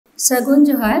सगुन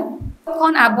जोहार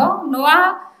कौन आबो नोआ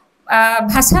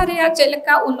भाषा रे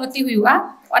चेलका उन्नति हुआ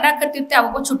ओना खातिर ते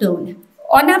आबो छुटौने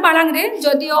ओना बालांग रे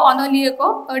जदियो अनलिए को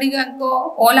अडिगान को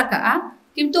ओलका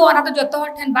किंतु ओना तो जतो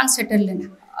ठन बांग सेटल लेना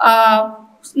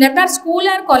नेतार स्कूल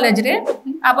और कॉलेज रे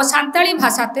आबो सांताली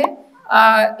भाषा ते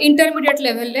इंटरमीडिएट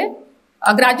लेवल ले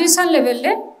ग्रेजुएशन लेवल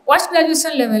ले पोस्ट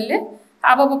ग्रेजुएशन लेवल ले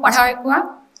आबो पढ़ावे को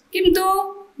किंतु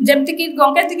जेमति कि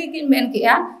गंगे की मेन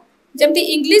किया जमती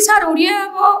इंग्लिश और उड़िया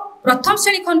वो प्रथम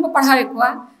श्रेणी खन को पढ़ावे को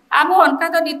आबो अनका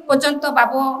तो नित पर्यंत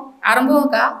बाबो आरंभ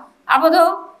होगा आबो तो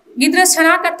गिद्रा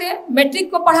सेना करते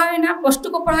मैट्रिक को पढ़ावे ना प्लस टू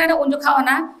को पढ़ावे ना उन जो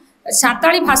खावना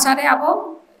सांताली भाषा रे आबो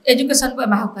एजुकेशन को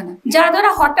एमा होकना जा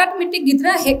द्वारा हठात मिट्टी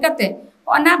गिद्रा हेकते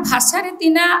ओना भाषा रे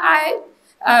तिना आय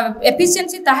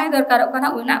एफिशिएंसी ताहे दरकार कना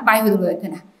उना बाय हुदुवे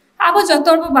कना आबो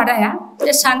जतोर बाडाया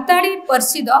जे सांताली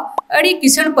परसी दो अडी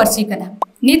किसान परसी कना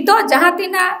नितो जहां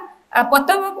तिना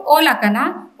पतम ओलाकना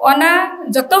ओना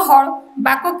जतो हर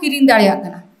बाको किरिन दाड़िया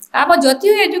कना आबो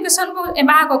जतियो एजुकेशन को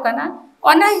एमा को कना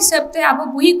ओना हिसाब ते आबो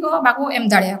बुही को बाको एम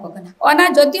दाड़िया को कना ओना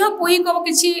जतियो बुही को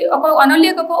किछि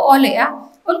अनलिय को ओलेया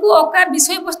उनको ओका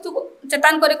विषय वस्तु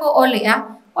चेतन करे को ओलेया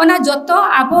ओना जतो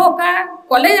आबो ओका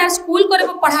कॉलेज और स्कूल करे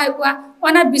को पढ़ाय को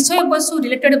ओना विषय वस्तु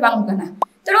रिलेटेड बांग कना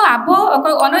तेरो आबो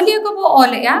ओका अनलिय को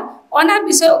ओलेया ओना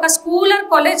विषय ओका स्कूल और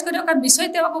कॉलेज करे ओका विषय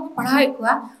ते बाबू पढ़ाई को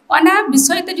ओना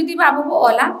विषय ते जदी बाबू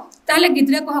ओला ताले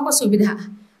गिद्रे को हको सुविधा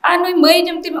आ नय मई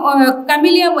जमति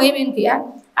कामिलिया मई बेन किया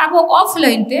आबो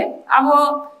ऑफलाइन ते आबो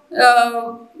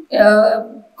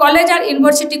कॉलेज और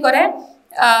यूनिवर्सिटी करे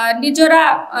निजरा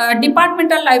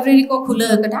डिपार्टमेंटल लाइब्रेरी को खुले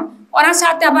कना ओना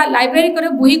साथे आबा लाइब्रेरी करे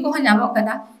बुही को नामो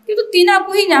कना किंतु तीना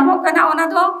बुही नामो कना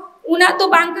ओना तो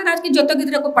बांग कना कि जतो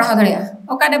गिद्रे को पढ़ा दड़िया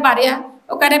ओकारे बारिया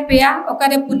ओकारे पेया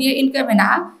ओकारे पुनिया इनके मेना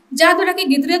जा द्वारा कि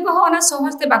गिद्रे को ओना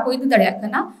सहजते बाको इद दड़िया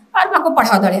कना और बाको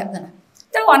पढ़ा दड़िया कना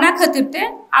तो ओना खातिर ते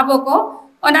आबो को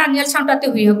ओना नेल साउंटाते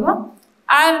हुई हबो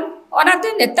और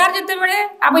ओनाते नेतार जते बेले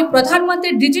आबो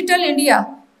प्रधानमंत्री डिजिटल इंडिया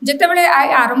जते बेले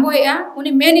आरंभ होया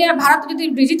उनी मेन या भारत जदी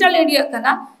डिजिटल इंडिया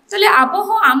कना तले आबो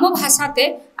हो आमो भाषाते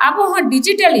आबो हो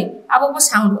डिजिटली आबो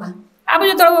साउंड आबो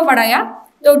जो तळबो बडाया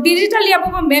जो डिजिटली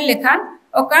आबो मेन लेखान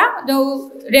ओका जो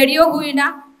रेडियो हुईना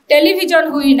टेलीविजन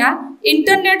हुईना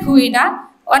इंटरनेट हुईना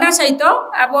ओना सहित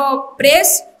अब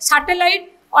प्रेस सैटेलाइट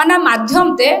ओना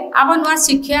माध्यम ते अब नुआ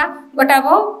शिक्षा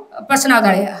गोटाबो प्रश्न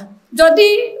दळया जदि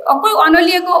अको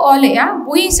अनलिय को ओलेया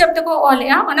बुही हिसाब ते को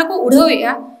ओलेया ओना को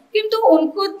उड़ोया किंतु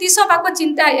उनको तीसो बाको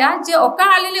चिंता या जे ओका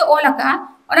आलेले ओलका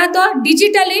ओना तो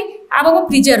डिजिटली अब को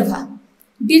प्रिजर्व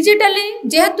डिजिटली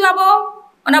जेहेतु अब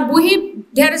ओना बुही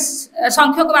ढेर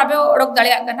संख्यक भाबे ओडक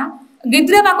दळया कना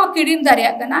गिद्रे बाको किडिन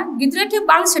दारिया कना गिद्रे ठे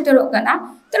बांग सेटर कना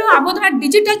तेरो आबो तो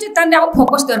डिजिटल चेतन आबो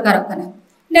फोकस दरकार कना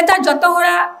नेता जतो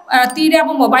होड़ा तीरे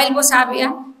आबो मोबाइल बो साबिया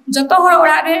जतो होड़ा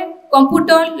ओड़ा रे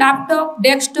कंप्यूटर लैपटॉप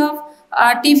डेस्कटॉप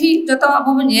टीवी जतो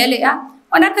आबो नेलेया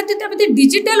ओना खातिर ते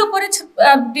डिजिटल ऊपर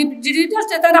डिजिटल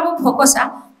चेतन आबो फोकसा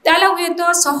ताला हुए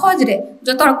तो सहज रे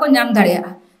जतो को नाम दारिया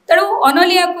तेरो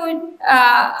अनलिया को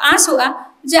आसुआ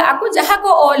जे आको जहा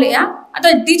को ओलेया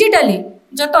अतो डिजिटली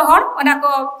जतो हर ओना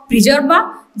को प्रिजर्व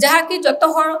जहा कि जतो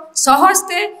हर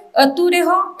सहजते अतु रे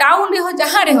हो टाउन रे हो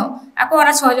जहा रे हो आको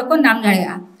ओना सहज को नाम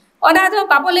जाया ओना तो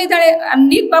बाबो ले दळे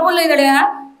निक बाबो ले दळे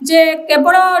जे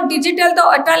केवल डिजिटल तो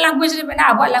अटा लैंग्वेज रे बना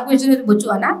आबा लैंग्वेज रे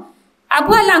बुझुआ ना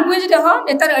आबा लैंग्वेज रे हो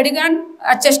नेतर अडिगान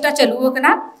चेष्टा चलुओ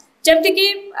कना जेमति कि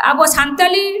आबो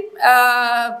सांताली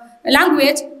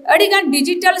लैंग्वेज अडिगान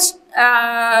डिजिटल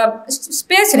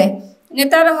स्पेस रे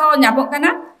नेतर हो नाबो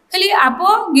कना खाली आबो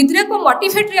गिद्रे को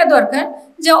मोटिवेट रे दरकार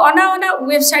जे ओना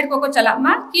वेबसाइट को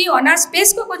चलामा कि ओना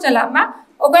स्पेस को चलामा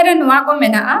ओकरे नुआ को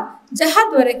मेना जहा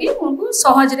द्वारा कि उनको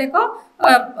सहज रे को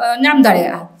नाम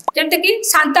दळया जेमते कि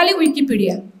सांताली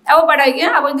विकिपीडिया अब बडाई गया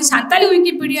अब यदि सांताली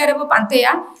विकिपीडिया रे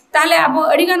पांतेया ताले अब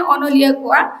अडिगान अनलिया को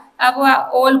अब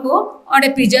ऑल को ओडे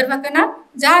प्रिजर्व कना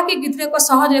जहा कि गिद्रे को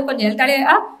सहज रे को nail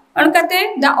दळया अनकते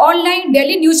the online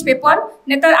daily newspaper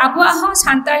नेतर आबो ह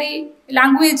सांताली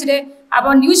लैंग्वेज रे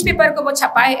अब न्यूज़पेपर को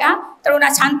छपाया तो ना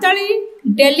सांताली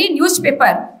डेली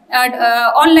न्यूज़पेपर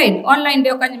ऑनलाइन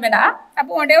दे कन मेना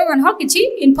अब ओडे गन हो किछि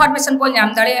इन्फॉर्मेशन को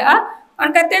नाम दळया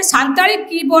अनकते सांताली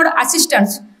कीबोर्ड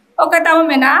असिस्टेंट्स ओकता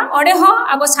मेना ओडे हो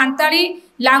अब सांताली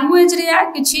लैंग्वेज रे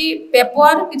किछि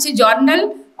पेपर किछि जर्नल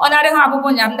ओनारे हो अब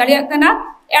नाम दळया कना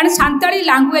एंड सांताली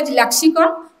लैंग्वेज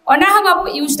लेक्सिकन ओना हम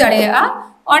अब यूज दळया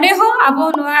ओडे हो अब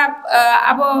नुआ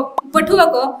अब पठुआ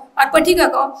को और पठिका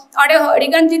को ओडे हो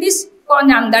अडिगान जिनिस को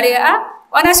नाम दळया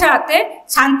ओना साथे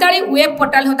सांताली वेब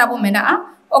पोर्टल होता बो मेना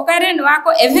ओकारे नुआ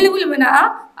को अवेलेबल मेना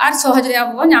और सहज रे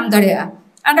अब नाम दळया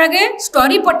अंगागे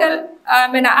स्टोरी पोर्टल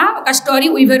मेना ओका स्टोरी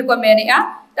वीवर को मेनिया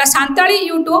सानताली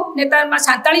यूट्यूब नेतार मा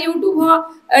सानताली यूट्यूब हो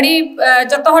अड़ी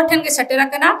जतो हर ठन के सटेरा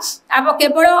कना अब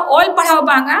केवल ऑल पढ़ाओ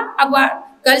बांगा अब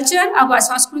कल्चर अब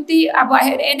संस्कृति अब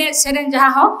एने सेरेन जहा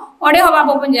हो ओडे हो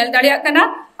बाबो पंजेल दाड़िया कना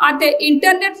आते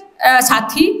इंटरनेट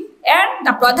साथी एंड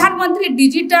द प्रधानमंत्री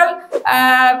डिजिटल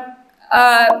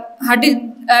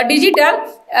डिजिटल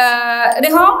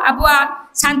रेहो अब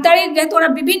सानताली जेहेतु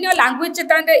विभिन्न लैंग्वेज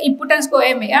चेतन इम्पोर्टेंस को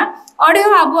एमेया ओडे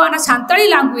हो अब सानताली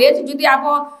लैंग्वेज जुदी अब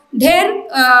ढेर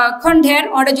खन ढेर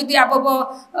ओडे जुदी अब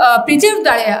प्रिजर्व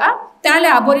दाड़िया ताले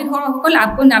आबोरी हो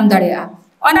लाभ को नाम दाड़िया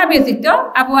ओना व्यतीत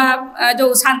अब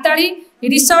जो सानताली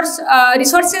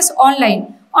रिसोर्सेस ऑनलाइन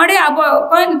ओडे अब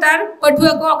कोन तार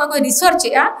पठुआ को रिसर्च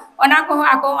या ओना को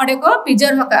आको ओडे को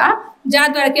प्रिजर्व का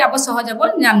जहाँ द्वारा कि आप सहज बो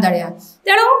नाम दाड़िया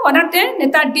तेणु ओनाते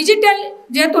नेता डिजिटल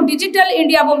जेहेतु डिजिटल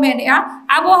इंडिया बो मेनिया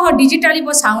अब हो डिजिटली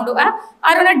बो साउंड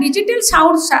और ओना डिजिटल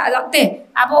साउंड साथे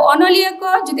अब अनलिय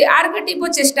को जदि आर कटी बो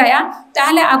चेष्टाया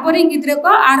ताहले आबरी गिद्रे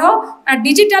को आरो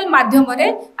डिजिटल माध्यम रे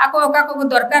आको ओका को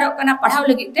दरकार कना पढ़ाव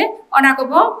लगिते ओना को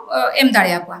बो एम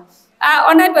दाड़िया को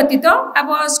अना व्यतीत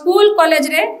अब स्कूल कॉलेज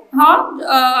रे हाँ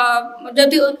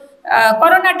जदि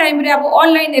कोरोना टाइम रे अब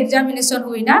ऑनलाइन एग्जामिनेशन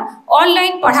हुई ना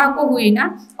ऑनलाइन पढ़ा को हुई ना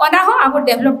ओना हो अब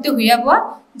डेवलप तो हुई अब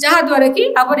जहाँ द्वारा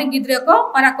कि अब गिद्रे को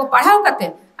ओना को पढ़ाओ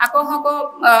कते आको हो को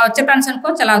चेतन सन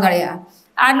को चलाव दाड़िया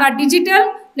और ना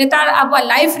डिजिटल नेतार अब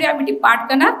लाइफ रे मिटी पार्ट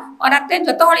कना ओनाते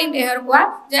जतो हड़ी नेहर को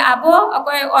जे अब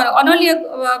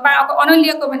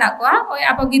अनलिय को बना को ओय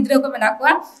अब गिद्रे को बना को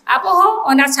अब हो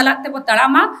ओना छलाते बो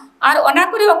तड़ामा और ओना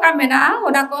करे ओका मेना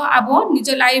ओना को अब निज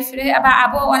लाइफ रे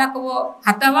अब ओना को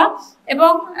हातावा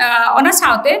एवं ओना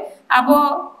साउते अब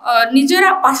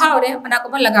निजरा पढ़ाव रे ओना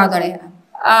को लगाव दाड़िया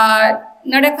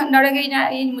नडे गईना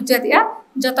इन मुचतिया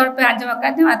जतोड़ पे आंजमा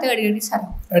काते माते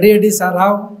अड़ी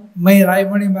साराव मैं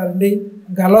रायमणि मारंडी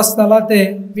गालस तलाते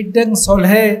मिटन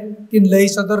सोलहे किन लई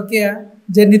सदर के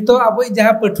जे नितो अब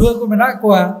जहाँ पठुआ को मेना को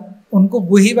उनको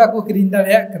बुही बाको किरिन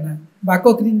दाड़िया कना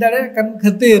बाको किरिन दाड़िया कन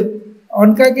खातिर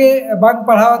उनका के बांग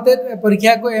पढ़ावते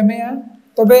परीक्षा को एमेया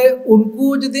तबे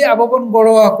उनको जदि अब बन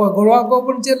गड़वा को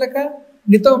बन चेक लेका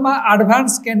नितो मा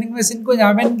एडवांस स्कैनिंग मशीन को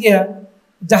नामेन गया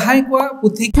जहां को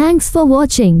पुथी। Thanks for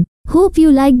watching. Hope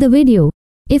you like the video.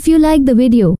 If you like the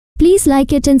video, please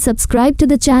like it and subscribe to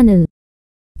the channel.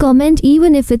 Comment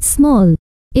even if it's small.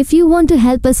 If you want to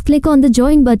help us, click on the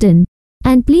join button.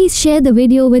 And please share the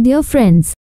video with your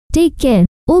friends. Take care.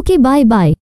 Okay, bye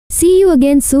bye. See you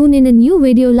again soon in a new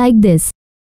video like this.